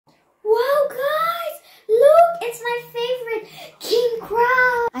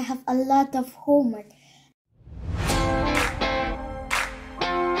crap! I have a lot of homework.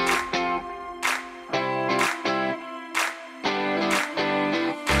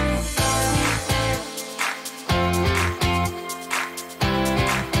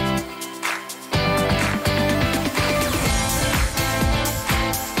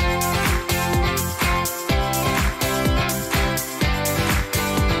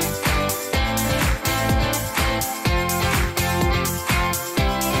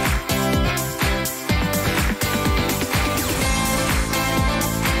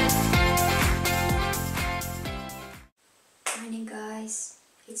 Morning guys,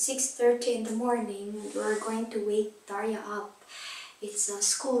 it's 6:30 in the morning and we're going to wake Daria up. It's a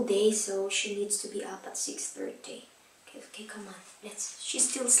school day, so she needs to be up at 6:30. Okay, come on, she's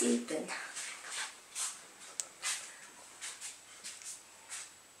still sleeping.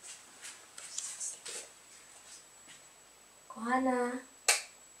 Kohana,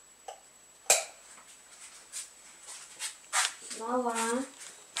 Mama,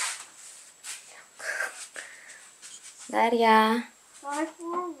 Daria. 5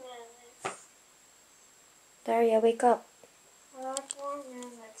 more minutes. Daria, wake up. 5 more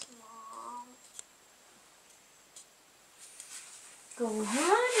minutes, Mom.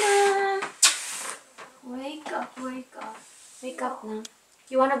 Kohana, wake up, wake up. Wake up now.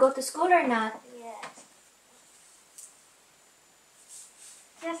 You want to go to school or not? Yes.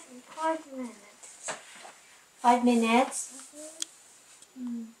 Just in 5 minutes. 5 minutes?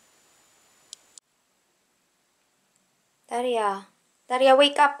 Daria,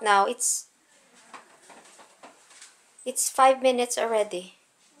 wake up now. It's 5 minutes already.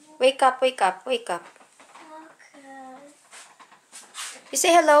 Wake up, wake up, wake up. Okay. You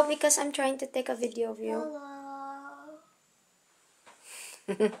say hello because I'm trying to take a video of you.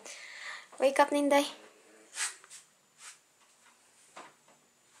 Hello. Wake up, Ninday.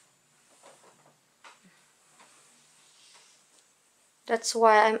 That's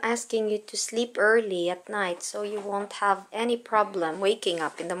why I'm asking you to sleep early at night so you won't have any problem waking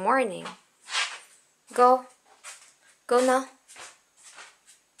up in the morning. Go. Go now.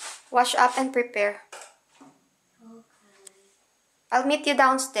 Wash up and prepare. Okay. I'll meet you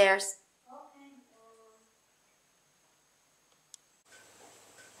downstairs. Okay, Mom.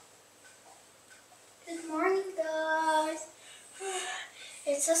 Good morning, guys.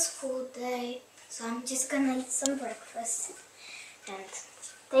 It's a school day, so I'm just gonna eat some breakfast and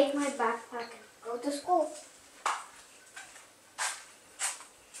take my backpack and go to school.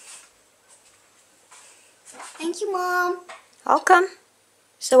 Thank you, Mom. Welcome.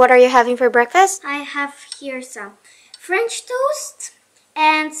 So what are you having for breakfast? I have here some French toast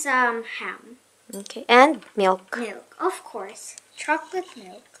and some ham. Okay, and milk. Milk, of course. Chocolate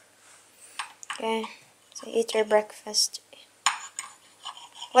milk. Okay, so eat your breakfast.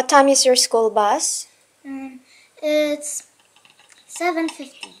 What time is your school bus? It's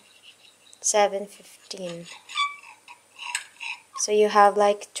 7:15. 7:15. So you have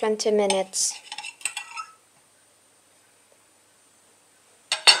like 20 minutes.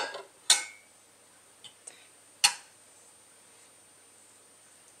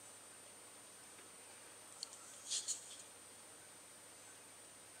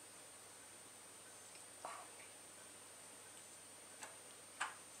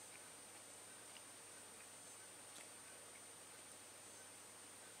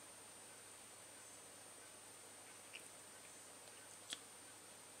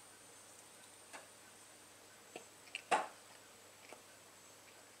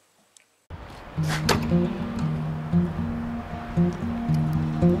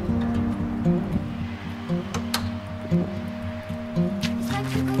 It's time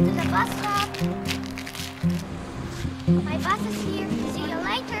to go to the bus stop. My bus is here. See you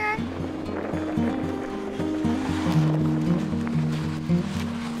later.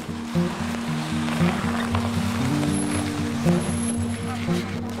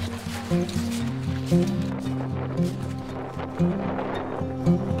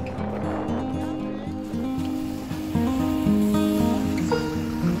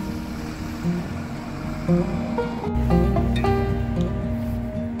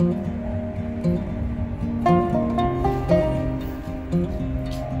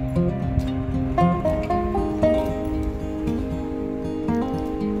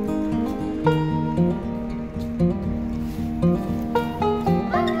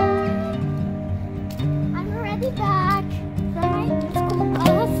 I'm already back from my school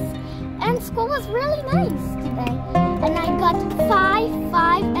bus, and school was really nice today. And I got 5,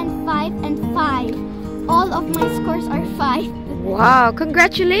 5, and 5, and 5. All of my scores are 5. Wow,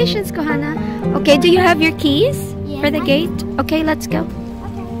 congratulations, Kohana. Okay, do you have your keys? Yes, for the gate? Okay, let's go.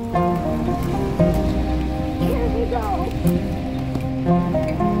 Here we go.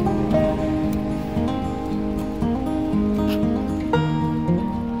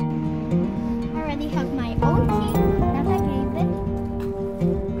 I already have my own key that I gave it.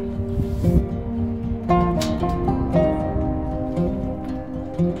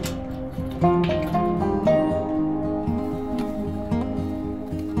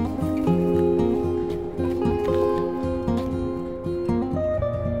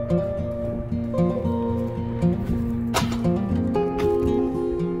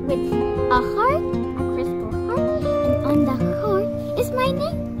 With a heart, a crystal heart, and on the heart is my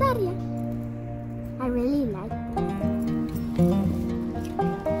name, Daria. I really like this.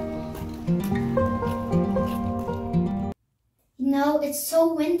 You know, it's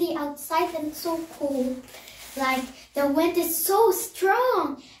so windy outside and so cold. Like, the wind is so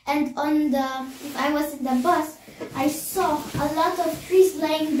strong. And if I was in the bus, I saw a lot of trees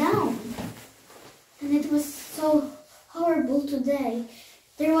laying down. And it was so horrible today.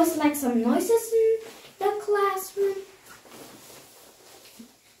 There was like some noises in the classroom.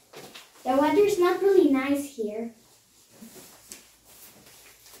 The weather's not really nice here.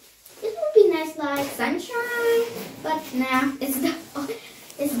 It would be nice like sunshine, but nah,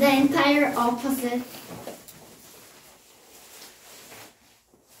 it's the entire opposite.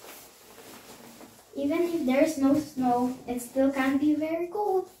 Even if there's no snow, it still can be very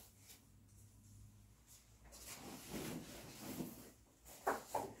cold.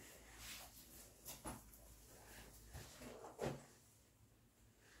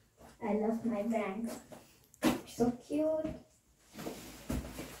 I love my bangs. They're so cute.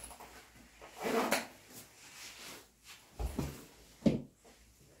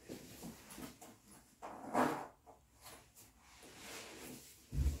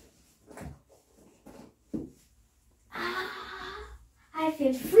 I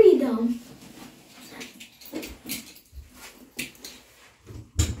feel freedom.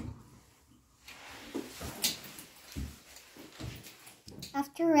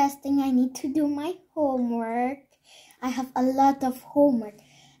 After resting, I need to do my homework. I have a lot of homework.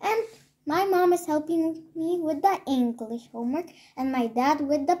 And my mom is helping me with the English homework and my dad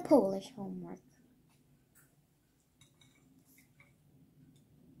with the Polish homework.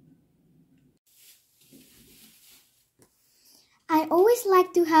 I always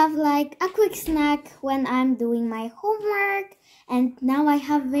like to have like a quick snack when I'm doing my homework. And now I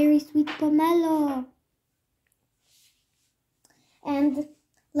have very sweet pomelo. And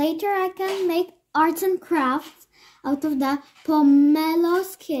later I can make arts and crafts out of the pomelo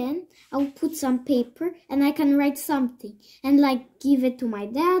skin. I'll put some paper and I can write something and like give it to my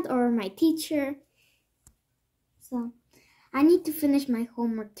dad or my teacher. So I need to finish my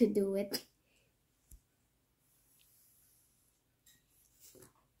homework to do it.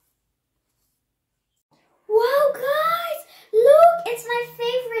 Wow guys, look, it's my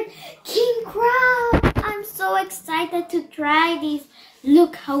favorite king crab. I'm so excited to try these.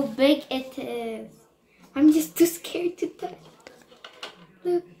 Look how big it is. I'm just too scared to touch it.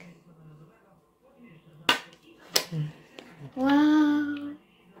 Look. Wow.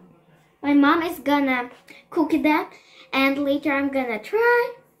 My mom is gonna cook that and later I'm gonna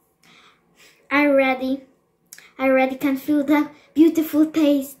try. I already can feel the beautiful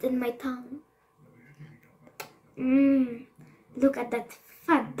taste in my tongue. Look at that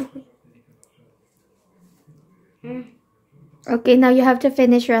fat boy. Okay, now you have to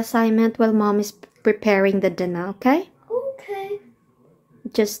finish your assignment while mom is preparing the dinner, okay? Okay.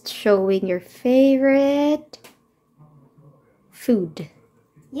 Just showing your favorite food.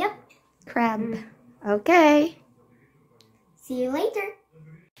 Yep. Crab. Okay. See you later.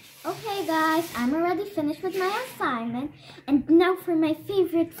 Okay guys, I'm already finished with my assignment and now for my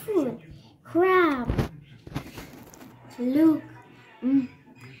favorite food, crab. Look, I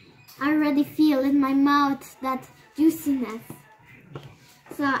already feel in my mouth that juiciness.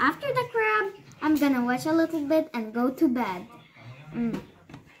 So after the crab, I'm gonna watch a little bit and go to bed.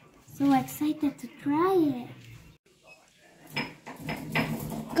 So excited to try it.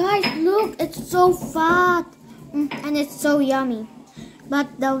 Guys, look, it's so fat and it's so yummy.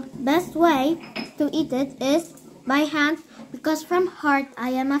 But the best way to eat it is by hand because from heart I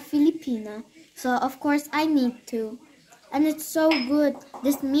am a Filipina. So of course I need to. And it's so good.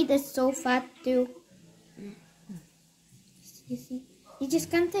 This meat is so fat too. You see? You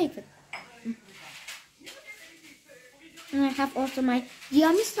just can't take it. And I have also my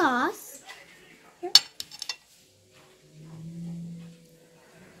yummy sauce. Here.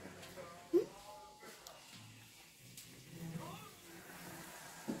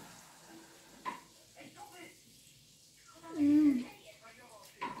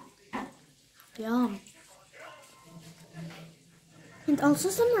 Yum. And also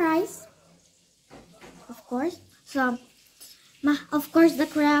some rice. Of course. Of course the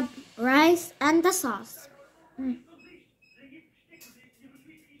crab, rice, and the sauce.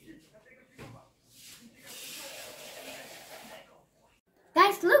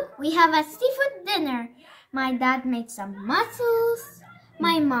 Guys, look, we have a seafood dinner. My dad made some mussels.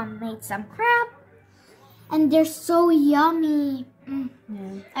 My mom made some crab. And they're so yummy.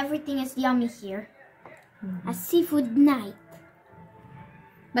 Yeah. Everything is yummy here. A seafood night.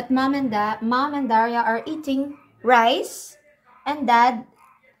 But mom and Daria are eating rice, and dad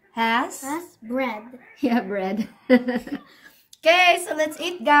has Bread. yeah, bread. Okay, so let's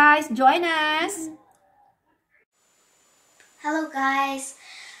eat, guys. Join us. Hello guys,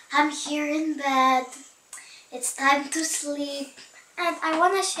 I'm here in bed. It's time to sleep. And I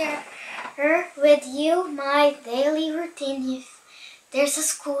want to share with you my daily routine if there's a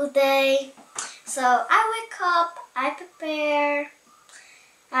school day. So I wake up, I prepare,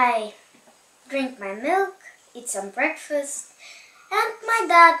 I drink my milk, eat some breakfast, and my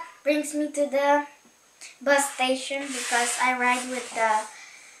dad brings me to the bus station because I ride with the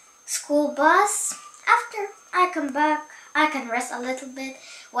school bus. After I come back, I can rest a little bit,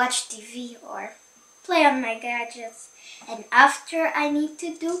 watch TV or play on my gadgets. And after, I need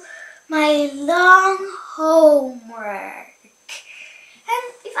to do my long homework. And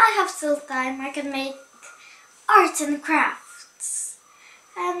if I have still time, I can make arts and crafts.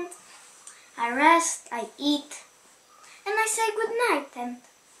 And I rest, I eat, and I say good night. And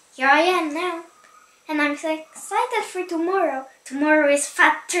here I am now. And I'm so excited for tomorrow. Tomorrow is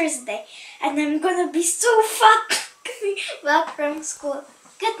Fat Thursday, and I'm gonna be so fat coming back from school.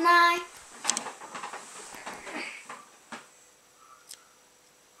 Good night.